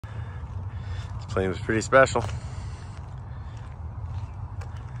plane was pretty special.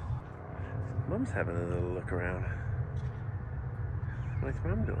 Mom's having a little look around. What's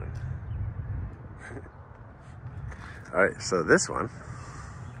Mom doing? All right, so this one,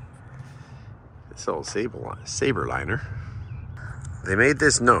 this old Sabreliner, they made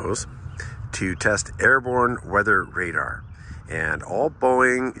this nose to test airborne weather radar. And all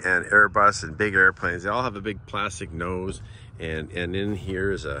Boeing and Airbus and big airplanes, they all have a big plastic nose, and in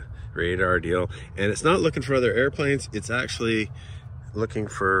here is a radar deal. And it's not looking for other airplanes, it's actually looking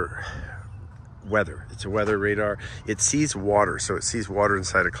for weather. It's a weather radar. It sees water, so it sees water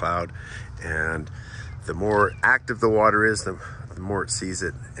inside a cloud, and the more active the water is, the more it sees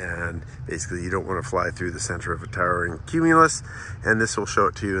it. And basically you don't want to fly through the center of a towering cumulus, and this will show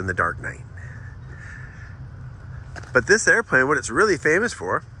it to you in the dark night. But this airplane, what it's really famous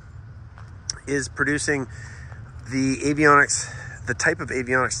for is producing the avionics, the type of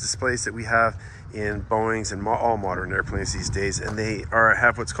avionics displays that we have in Boeings and all modern airplanes these days. And they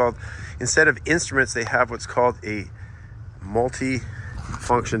have what's called, instead of instruments, they have what's called a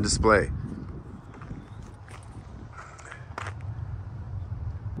multi-function display.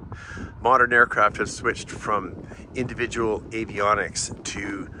 Modern aircraft have switched from individual avionics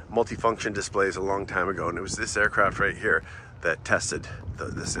to multifunction displays a long time ago, and it was this aircraft right here that tested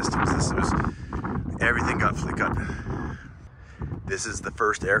the systems. This was, everything got flick up. This is the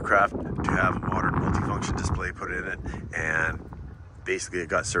first aircraft to have a modern multifunction display put in it, and basically it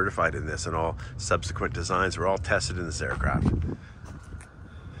got certified in this, and all subsequent designs were all tested in this aircraft.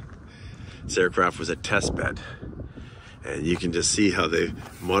 This aircraft was a test bed. And you can just see how they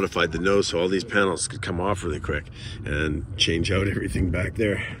modified the nose so all these panels could come off really quick and change out everything back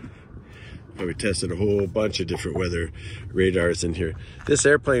there. We tested a whole bunch of different weather radars in here. This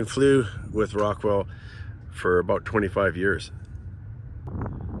airplane flew with Rockwell for about 25 years.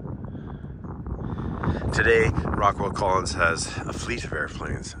 Today, Rockwell Collins has a fleet of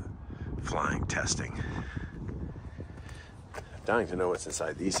airplanes flying, testing. I'm dying to know what's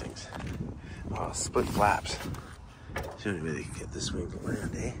inside these things. Oh, split flaps. The only way they can get this wing to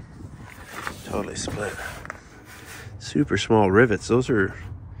land, eh? Totally split. Super small rivets. Those sure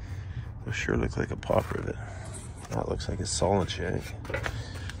look like a pop rivet. That looks like a solid shank.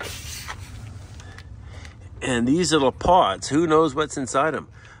 And these little pods, who knows what's inside them?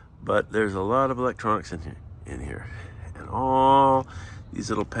 But there's a lot of electronics in here. And all these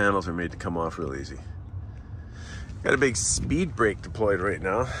little panels are made to come off real easy. Got a big speed brake deployed right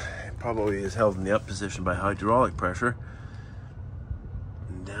now. Probably is held in the up position by hydraulic pressure.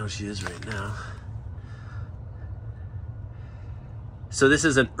 And down she is right now. So this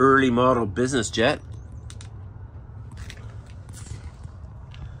is an early model business jet.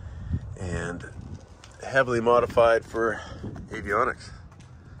 And heavily modified for avionics.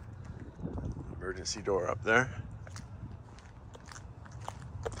 Emergency door up there.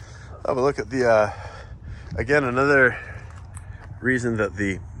 Have a look at the, again, another reason that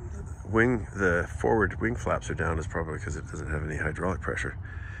the forward wing flaps are down is probably because it doesn't have any hydraulic pressure,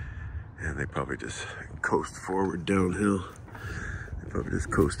 and they probably just coast forward downhill. They probably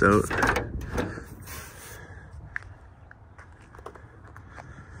just coast out.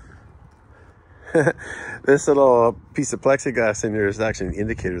 This little piece of plexiglass in here is actually an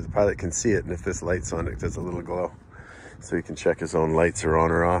indicator. The pilot can see it, and if this light's on, it does a little glow, so he can check his own lights are on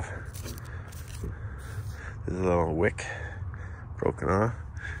or off. There's a little wick broken off.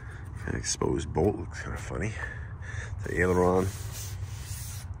 An exposed bolt looks kind of funny. The aileron.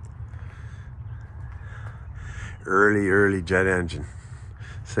 Early jet engine.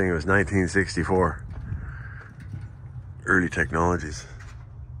 This thing was 1964. Early technologies.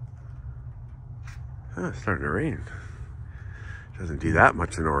 Oh, it's starting to rain. Doesn't do that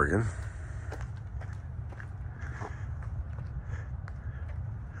much in Oregon.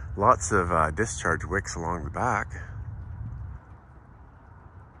 Lots of discharge wicks along the back.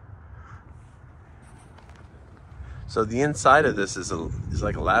 So the inside of this is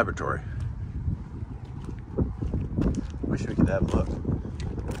like a laboratory. Wish we could have a look.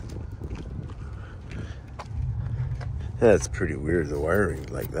 That's pretty weird, the wiring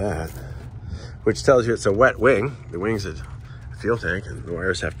like that. Which tells you it's a wet wing. The wing's a fuel tank, and the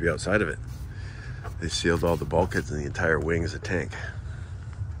wires have to be outside of it. They sealed all the bulkheads, and the entire wing is a tank.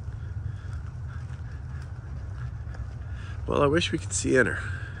 Well, I wish we could see in her.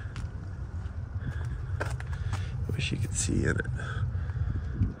 I wish you could see in it.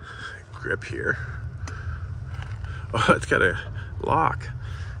 Grip here. Oh, it's got a lock.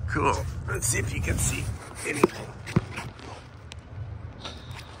 Cool. Let's see if you can see anything.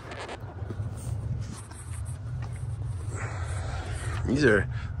 These are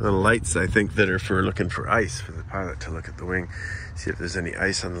little lights, I think, that are for looking for ice, for the pilot to look at the wing, see if there's any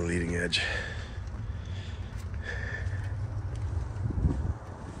ice on the leading edge.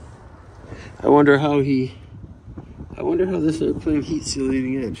 I wonder how this airplane heats the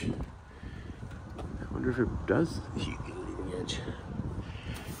leading edge. I wonder if it does heat the leading edge.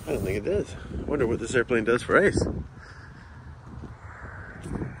 I don't think it does. I wonder what this airplane does for ice.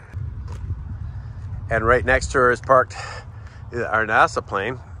 And right next to her is parked our NASA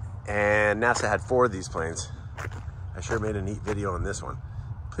plane, and NASA had 4 of these planes. I sure made a neat video on this one.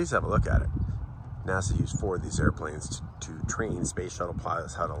 Please have a look at it. NASA used 4 of these airplanes to train space shuttle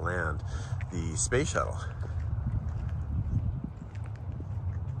pilots how to land the space shuttle.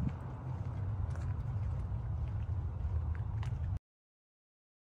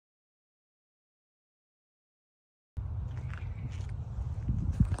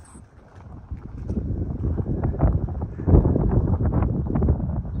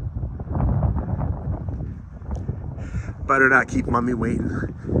 Better not keep mommy waiting.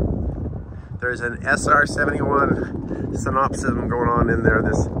 There's an SR-71 synopsism going on in there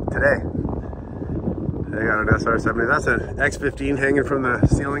today. They got an SR-70. That's an X-15 hanging from the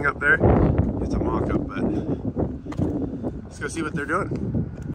ceiling up there. It's a mock-up, but let's go see what they're doing.